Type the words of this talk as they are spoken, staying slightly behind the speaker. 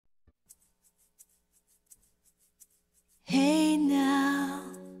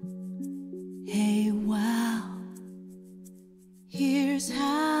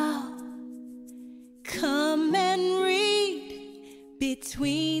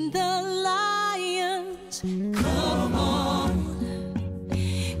between the lions. Come on,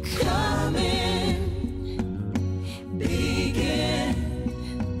 come in, begin.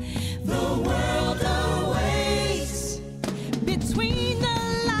 The world awaits. Between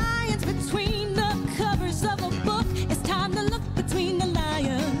the lions, between the covers of a book, it's time to look between the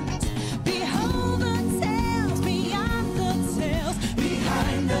lions. Behold the tales beyond the tales,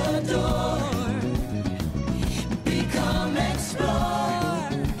 behind the door. Become explore.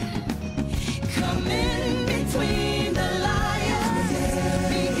 Come in between the lions.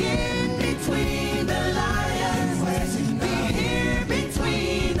 Begin between the lions. Be here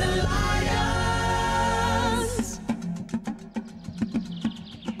between the lions.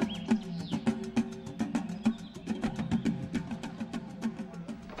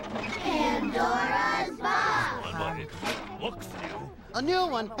 Pandora's box. Looks new. A new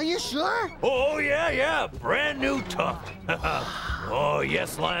one? Are you sure? Oh, yeah. Brand new tuft. Oh,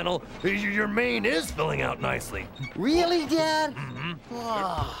 yes, Lionel. Your mane is filling out nicely. Really, Dad? Mm-hmm.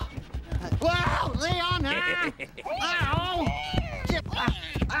 Oh. Wow, Leona! Ow!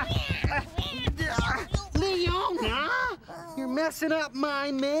 Leona! You're messing up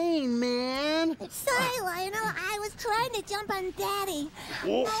my mane, man. Sorry, Lionel. I was trying to jump on Daddy.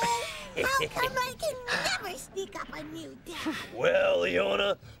 Oh. How come I can never sneak up on you, Dad? Well,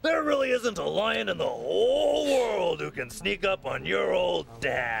 Leona, there really isn't a lion in the whole world who can sneak up on your old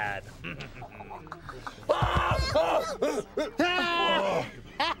dad.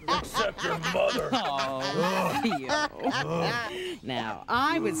 Except your mother. Oh, Theo. Now,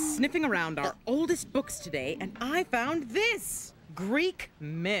 I was sniffing around our oldest books today, and I found this. Greek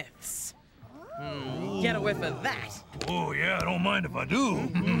myths. Get a whiff of that. Oh, yeah, I don't mind if I do.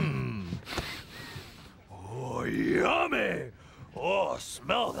 Oh, yummy. Oh,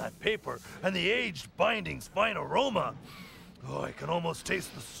 smell that paper and the aged binding's fine aroma. Oh, I can almost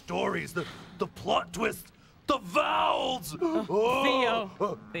taste the stories, the plot twists, the vowels. Theo.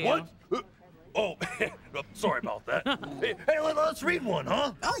 What? Oh, sorry about that. Hey, let's read one,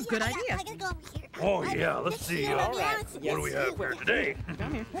 huh? Oh, good idea. I gotta go over here. Oh, yeah, let's see. All right. What do we have here today?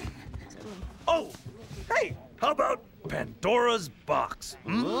 Come here. Oh, hey, how about Pandora's box?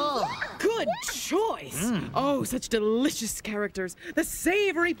 Good choice. Oh, such delicious characters. The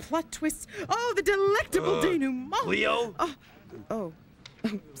savory plot twists. Oh, the delectable denouement. Leo? Oh,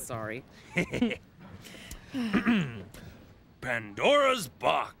 sorry. Pandora's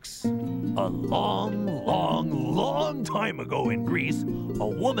box. A long time ago in Greece, a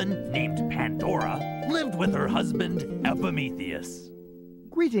woman named Pandora lived with her husband Epimetheus.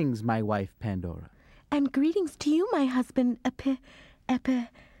 Greetings, my wife, Pandora. And greetings to you, my husband,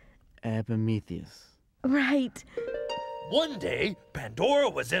 Epimetheus. Right. One day, Pandora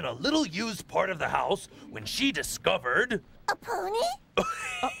was in a little used part of the house when she discovered... A pony?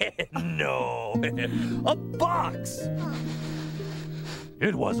 No, a box.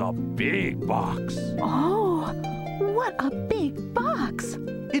 It was a big box. Oh, what a big box.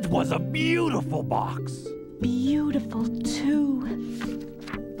 It was a beautiful box. Beautiful, too.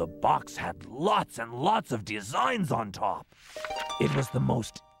 The box had lots and lots of designs on top. It was the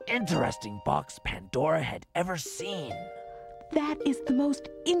most interesting box Pandora had ever seen. That is the most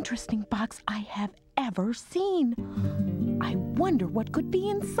interesting box I have ever seen. I wonder what could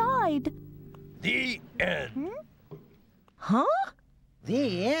be inside. The end. Huh?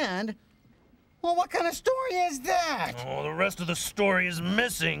 The end? Well, what kind of story is that? Oh, the rest of the story is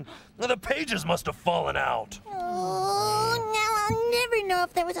missing. The pages must have fallen out. Oh, now I'll never know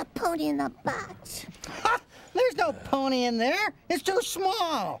if there was a pony in the box. Ha! There's no pony in there. It's too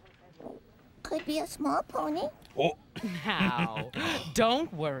small. Could be a small pony. Oh. Now,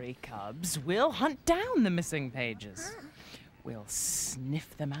 don't worry, Cubs. We'll hunt down the missing pages. We'll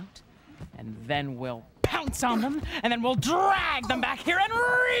sniff them out, and then we'll pounce on them, and then we'll drag them back here and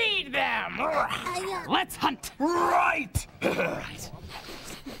read them. Let's hunt. Right. Right.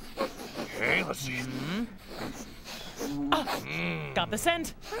 Okay, let's see. Got the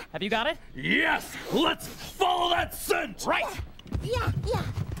scent. Have you got it? Yes, let's follow that scent. Right. Yeah.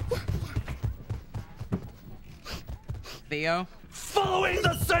 Theo? Following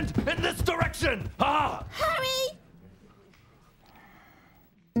the scent in this direction. Ah. Hurry!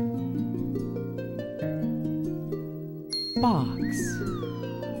 Box.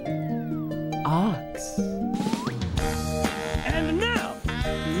 Ox. And now,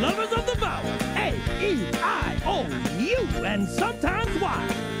 lovers of the vowel A-E-I-O-U and sometimes Y.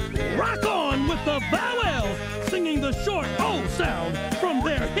 Rock on with the vowels, singing the short O sound from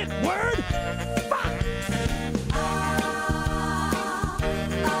their hit word, fox.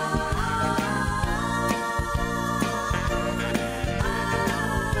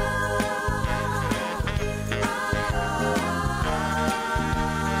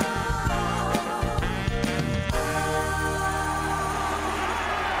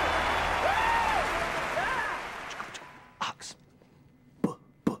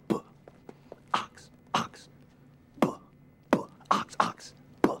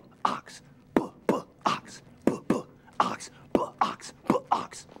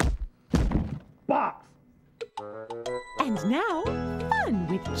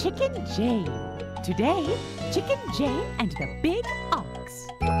 Chicken Jane. Today, Chicken Jane and the Big Ox.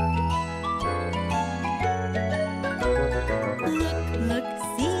 Look,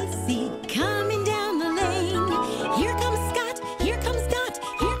 see, coming down the lane. Here comes Scott, here comes Dot,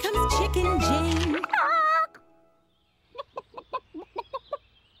 here comes Chicken Jane.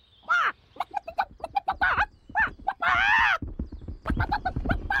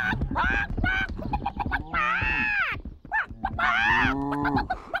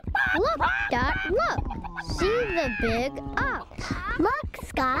 Look, Dot, look. See the big ox. Look,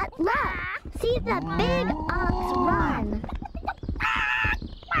 Scott, look. See the big ox run.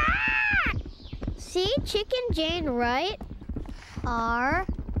 See Chicken Jane, right? R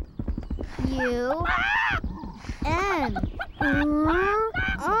U N.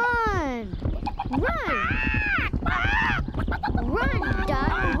 On. Run. Run,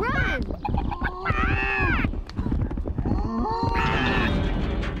 Dot, run.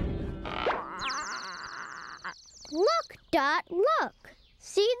 Look, Dot, look.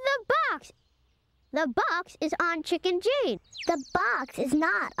 See the box. The box is on Chicken Jane. The box is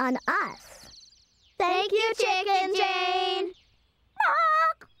not on us. Thank you, Chicken Jane.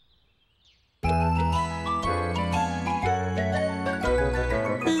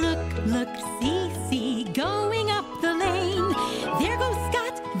 Look, see, going up the lane. There goes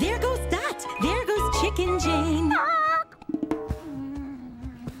Scott, there goes Dot, there goes Chicken Jane.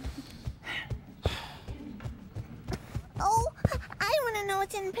 Oh, I want to know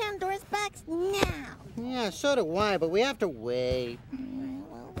what's in Pandora's box now. Yeah, so do I, but we have to wait.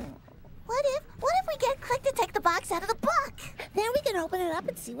 What if we get Click to take the box out of the book? Then we can open it up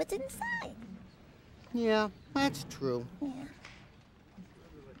and see what's inside. Yeah, that's true. Yeah.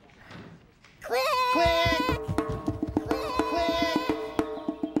 Click! Click! Click!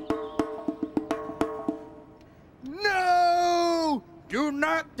 No! Do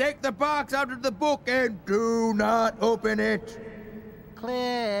not take the box out of the book and do not open it.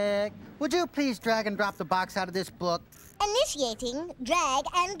 Click! Would you please drag and drop the box out of this book? Initiating drag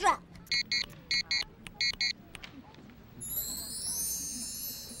and drop.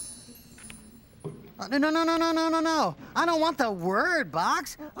 No. I don't want the word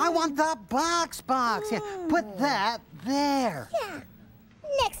box. I want the box. Yeah, put that there. Yeah.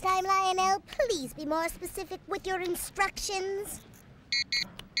 Next time, Lionel, please be more specific with your instructions.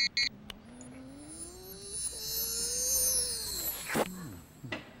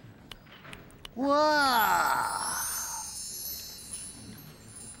 Wow.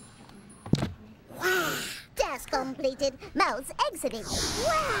 Task completed. Mouse exiting.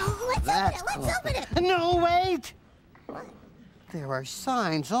 Wow, That's let's open it. No, wait. What? There are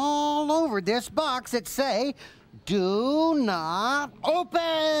signs all over this box that say, "Do not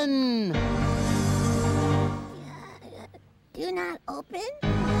open." Do not open?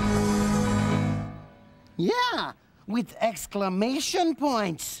 Yeah, with exclamation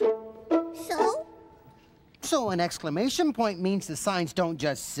points. So? So an exclamation point means the signs don't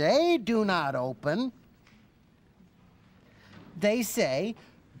just say, "Do not open." They say,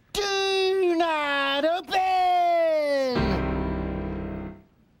 "Do not open!"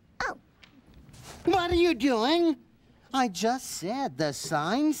 Oh. What are you doing? I just said the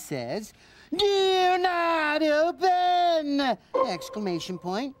sign says, "Do not open!" Exclamation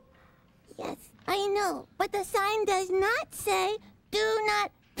point. Yes, I know, but the sign does not say, "Do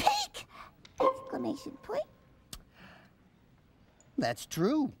not peek!" Exclamation point. That's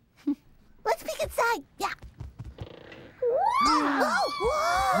true. Let's peek inside. Yeah.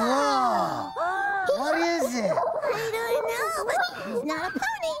 Whoa! What is it? I don't know, but it's not a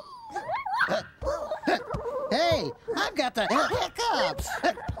pony. Hey, I've got the hiccups.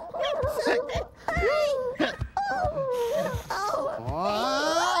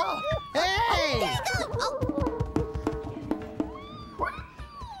 Whoa! Hey!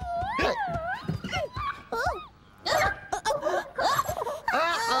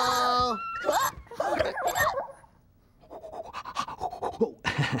 Uh-oh!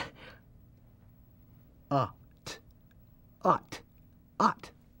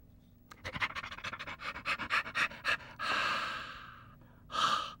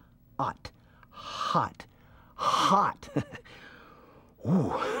 Hot.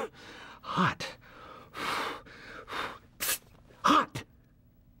 Ooh, hot. Hot.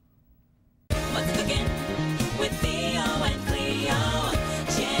 What's cooking with Theo and Cleo?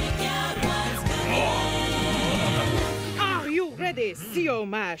 Check out what's cooking. Are you ready, Theo,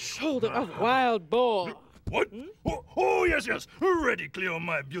 my shoulder of wild boar? What? Oh, yes. Ready, Cleo,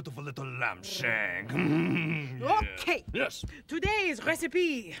 my beautiful little lamb shank. Yeah. Okay. Yes. Today's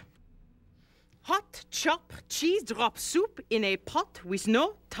recipe. Hot chop cheese drop soup in a pot with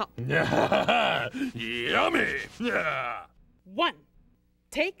no top. Yummy! 1.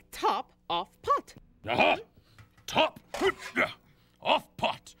 Take top off pot. Top off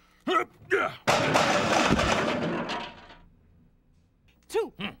pot.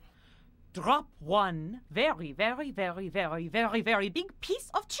 2. Drop one very, very, very, very, very, very big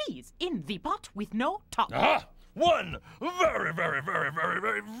piece of cheese in the pot with no top. One very, very, very, very,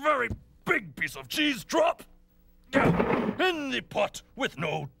 very, very big piece of cheese drop in the pot with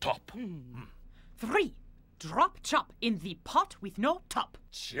no top. 3. Drop chop in the pot with no top.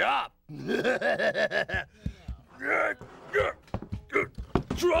 Chop.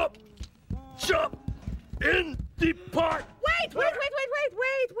 Drop chop in the pot. Wait.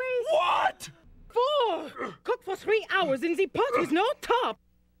 What? 4. Cook for 3 hours in the pot with no top.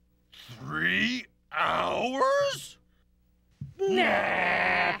 3 hours?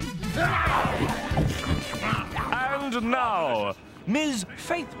 Nah. And now, Ms.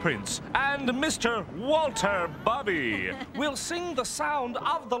 Faith Prince and Mr. Walter Bobby will sing the sound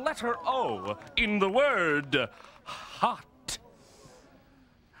of the letter O in the word hot.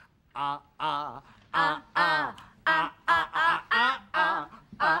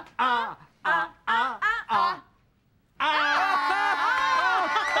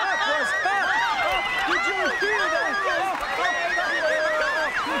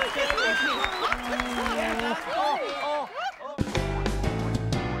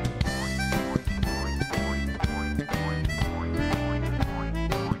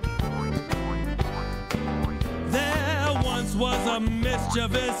 Was a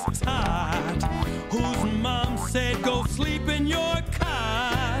mischievous tot whose mom said, go sleep in your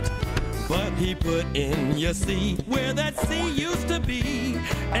cot. But he put in, you see, where that sea used to be.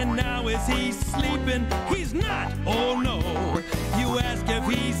 And now is he sleeping? He's not, oh no. You ask if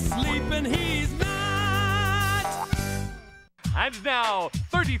he's sleeping, he's not. And now,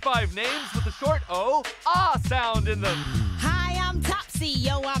 35 names with the short O, sound in them. Hi, I'm Topsy,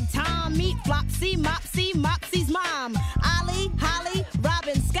 yo, I'm Tom, Meat, Flopsy, Mopsy, Mopsy's mom. Ollie, Holly,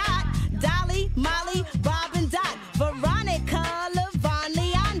 Robin, Scott, Dolly, Molly, Bob and Dot, Veronica, Lavon,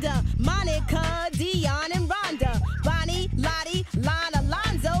 Leonda, Monica, Dion and Rhonda, Bonnie, Lottie, Lana,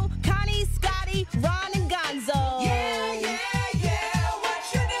 Lonzo, Connie, Scotty, Ron and Gonzo. Yeah,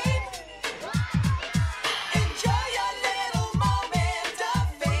 what's your name? Enjoy your little moment of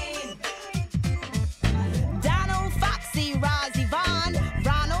fame. Donald, Foxy, Rosie, Vaughn,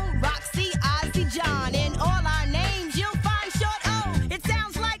 Ronald, Roxy, Ozzy, John. In all our names, you'll find short O. It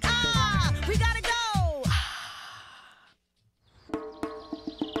sounds like we gotta go.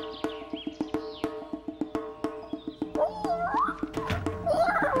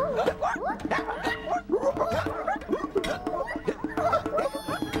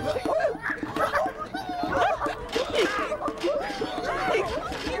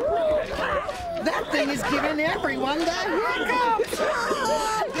 That thing is giving everyone the hiccups.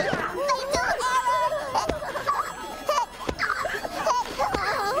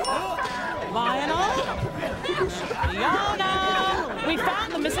 Lionel? Fiona! We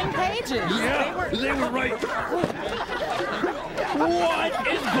found the missing pages. Yeah, they were right. What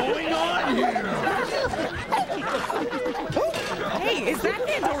is going on here? Hey, is that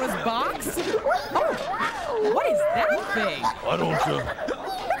Pandora's box? Oh, what is that thing? Why don't you?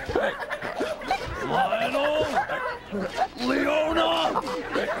 Lionel? Leona?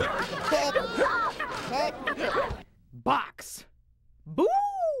 Box.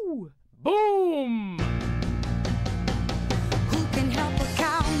 Boo! Boom! Who can help a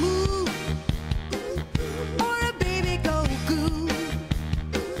cow move or a baby go goo?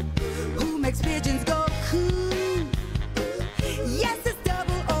 Who makes pigeons go coo? Yes, it's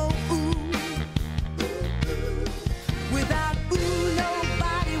double O. Without ooh,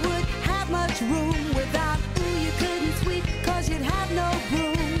 nobody would have much room. Without ooh, you couldn't sweep 'cause you'd have no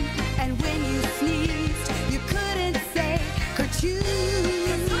broom. And when you sneezed, you couldn't say kerchoo.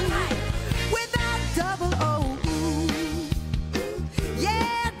 Without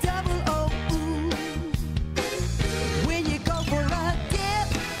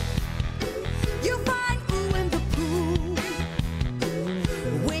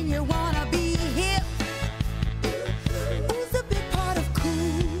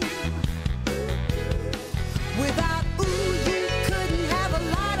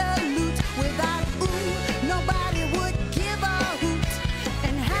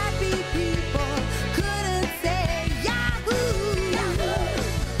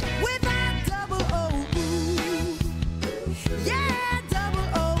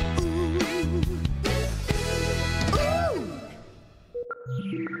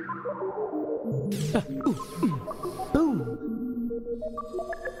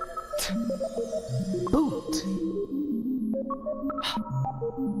Boot.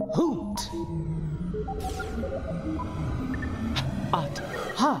 Hoot. Hot.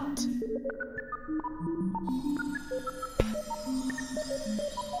 Hot.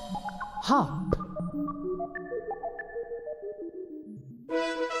 Hop.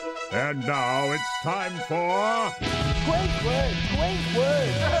 And now it's time for... Great word! Great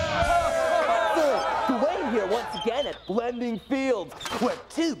word! Sir, Gawain here once again at Blending Fields, where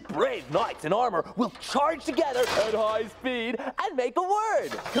two brave knights in armor will charge together at high speed and make a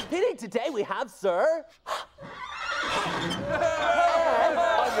word. Competing today we have Sir... and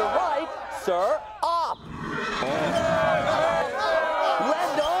on your right, Sir Op.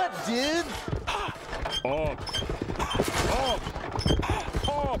 Blend on, dudes! Up. Up. Up.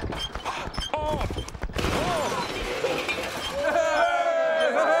 Up.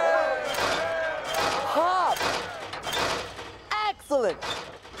 Hop! Excellent!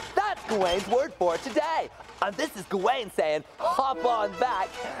 That's Gawain's word for today. And this is Gawain saying, hop on back.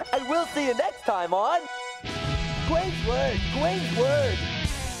 And we'll see you next time on... Gawain's word! Gawain's word!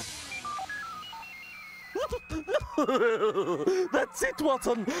 That's it,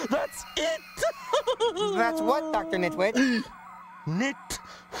 Watson. That's it. That's what, Dr. Nitwit?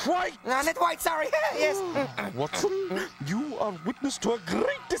 Nitwhite. Nitwhite, sorry. Yes. Watson, you are witness to a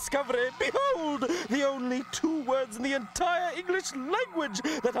great discovery. Behold, the only two words in the entire English language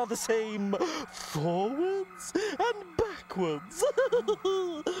that are the same forwards and backwards.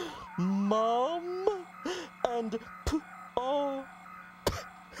 Mom and p-o.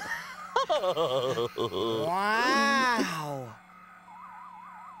 Wow.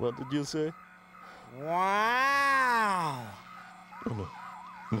 What did you say? Wow. Oh, no.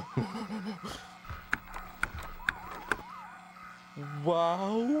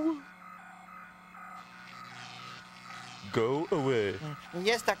 Wow. Go away.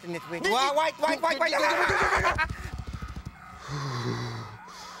 Yes, Dr. Nitwit. Wait.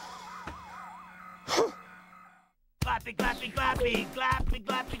 Clappy, clappy, clappy, clappy,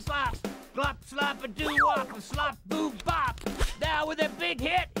 clappy, slops. Glop, slop, and doo-wop, and slop, boo, bop. Now with a big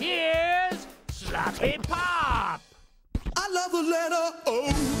hit, here's Sloppy Pop. I love the letter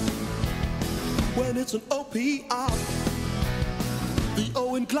O when it's an O-P-R. The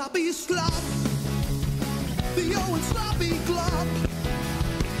O in gloppy slop. The O in sloppy glop.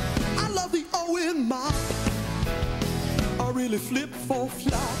 I love the O in mop. I really flip for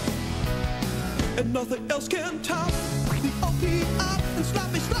flop. And nothing else can top the O-P-R and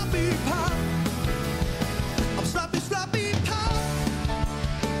sloppy, sloppy pop. I'm sloppy, sloppy pop.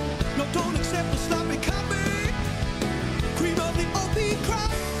 No, don't accept the sloppy copy. Cream of the O-P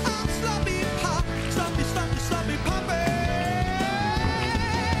crop. I'm sloppy pop. Sloppy, sloppy, sloppy poppy.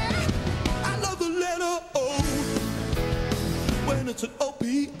 I love the letter O when it's an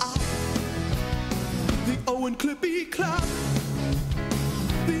O-P-R. The O in clippy clop.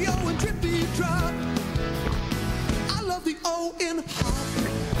 The O in drippy drop. I love the O in hop.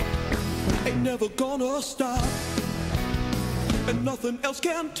 Ain't never gonna stop. And nothing else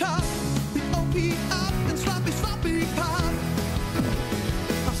can top the O-P-R and sloppy, sloppy pop.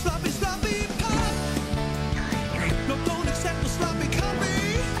 I'm sloppy, sloppy pop. No, don't accept the sloppy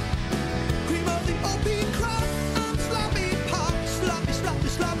copy. Cream of the O-P crop. I'm sloppy pop. Sloppy, sloppy,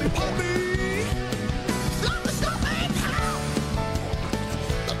 sloppy poppy. Sloppy, sloppy pop.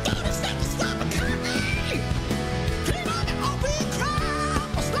 No, don't accept the sloppy copy. Cream of the O-P crop.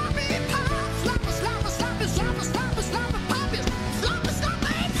 Sloppy pop. Sloppy, sloppy, sloppy, sloppy, sloppy, sloppy poppy. Sloppy,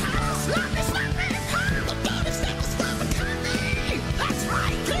 sloppy pop. Sloppy, sloppy pop. No, don't accept the sloppy copy. That's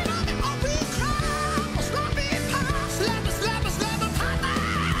right. Cream of the O-P crop. Sloppy pop. Sloppy, sloppy, sloppy poppy.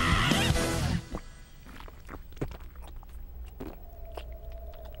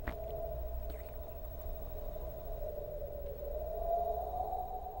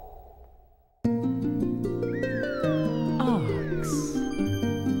 Ox.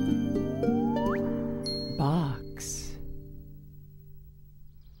 Box.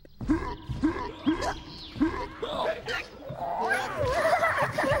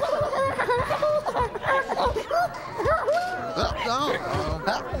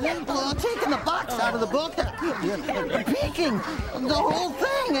 Taking the box out of the book, peeking the whole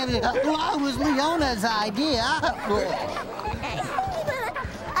thing, and it was Leona's idea.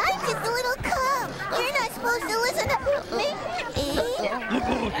 I'm just a little cub. You're not supposed to listen to me.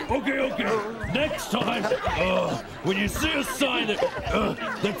 Okay. Next time, when you see a sign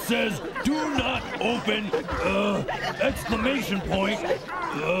that says "Do not open!" Exclamation point.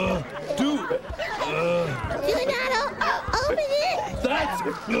 Do not open it. That's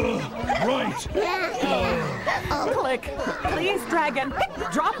right. Click. Please, Dragon.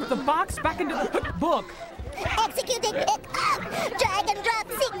 Drop the box back into the book. Executing drag and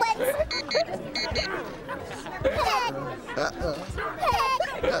drop sequence.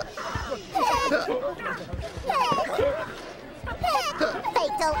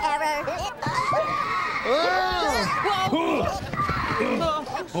 Fatal error.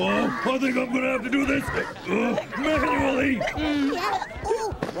 I think I'm gonna have to do this manually.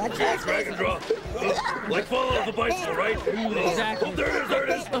 Watch Drag and drop. Like fall off the bicycle, right? Exactly. Oh, there it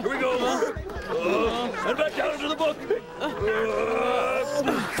is. Here we go. And back down into the book.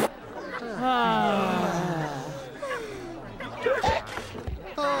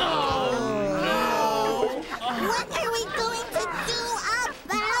 What are we going to do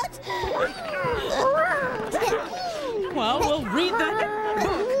about? Well, we'll read the book.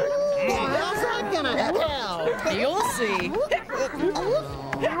 How's that gonna help? You'll see.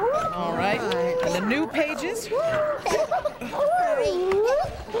 All right. And the new pages.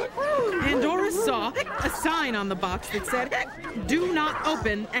 Pandora saw a sign on the box that said, "Do not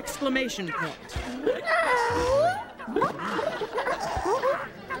open!" exclamation point.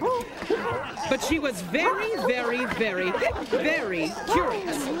 But she was very, very, very, very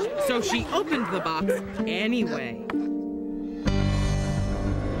curious. So she opened the box anyway.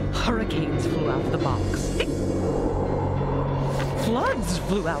 Hurricanes flew out of the box. Floods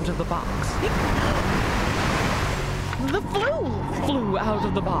flew out of the box. The flu flew out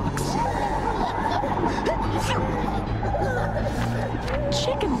of the box.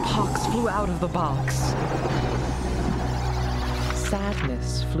 Chicken pox flew out of the box.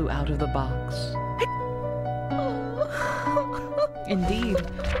 Sadness flew out of the box. Indeed,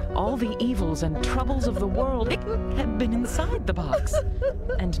 all the evils and troubles of the world had been inside the box,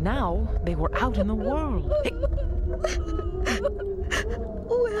 and now they were out in the world.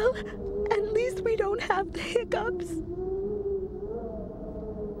 Well, at least we don't have the hiccups.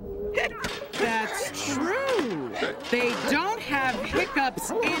 That's true. They don't have hiccups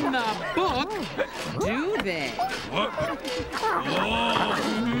in the book, do they? What? Oh,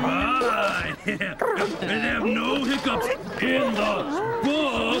 right. They have no hiccups in the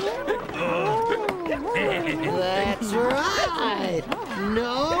book. That's right.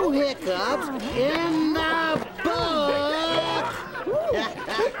 No hiccups in the book.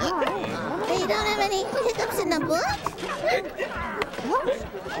 They don't have any hiccups in the book?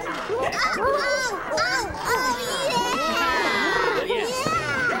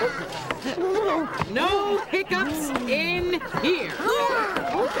 No hiccups in here.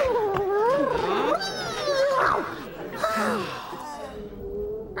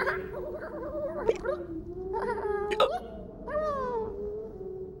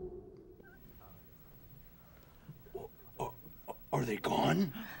 Are they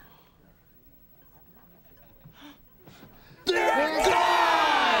gone? They're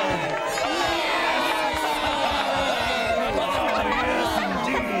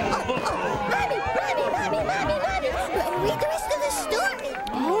Read the rest of the story.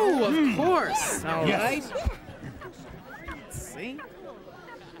 Oh, of course. All Yes. right. Let's see.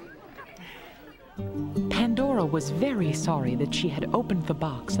 Pandora was very sorry that she had opened the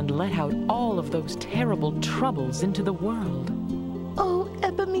box and let out all of those terrible troubles into the world. Oh,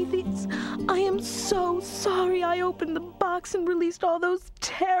 Epimetheus, I am so sorry I opened the box and released all those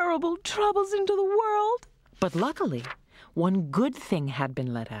terrible troubles into the world. But luckily, one good thing had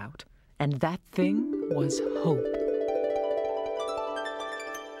been let out, and that thing was hope.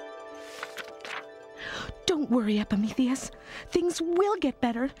 Don't worry, Epimetheus. Things will get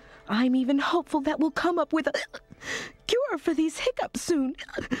better. I'm even hopeful that we'll come up with a cure for these hiccups soon.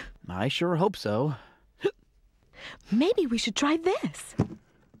 I sure hope so. Maybe we should try this.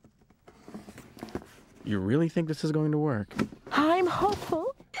 You really think this is going to work? I'm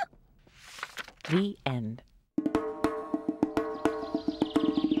hopeful. The end.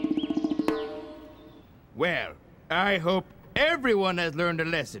 Well, I hope everyone has learned a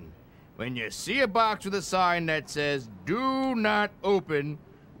lesson. When you see a box with a sign that says, "Do not open,"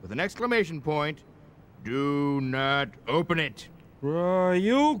 with an exclamation point, do not open it.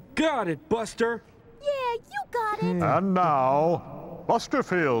 You got it, Buster. Yeah, you got it. And now,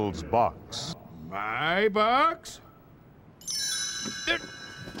 Busterfield's box. My box?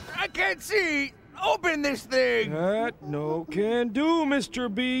 I can't see. Open this thing. That no can do, Mr.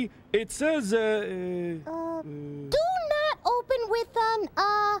 B. It says, Do not open with an,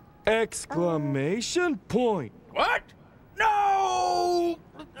 exclamation point. What? No!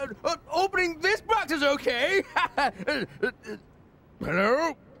 Opening this box is okay.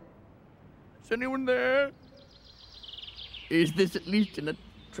 Hello? Is anyone there? Is this at least an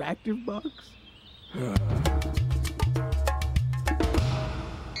attractive box? There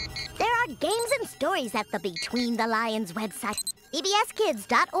are games and stories at the Between the Lions website,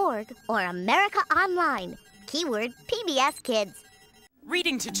 pbskids.org or America Online. Keyword PBS Kids.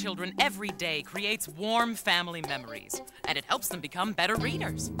 Reading to children every day creates warm family memories, and it helps them become better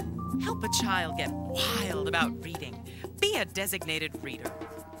readers. Help a child get wild about reading. Be a designated reader.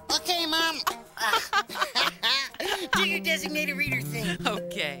 Okay, Mom. Do your designated reader thing.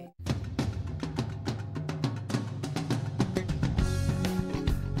 Okay.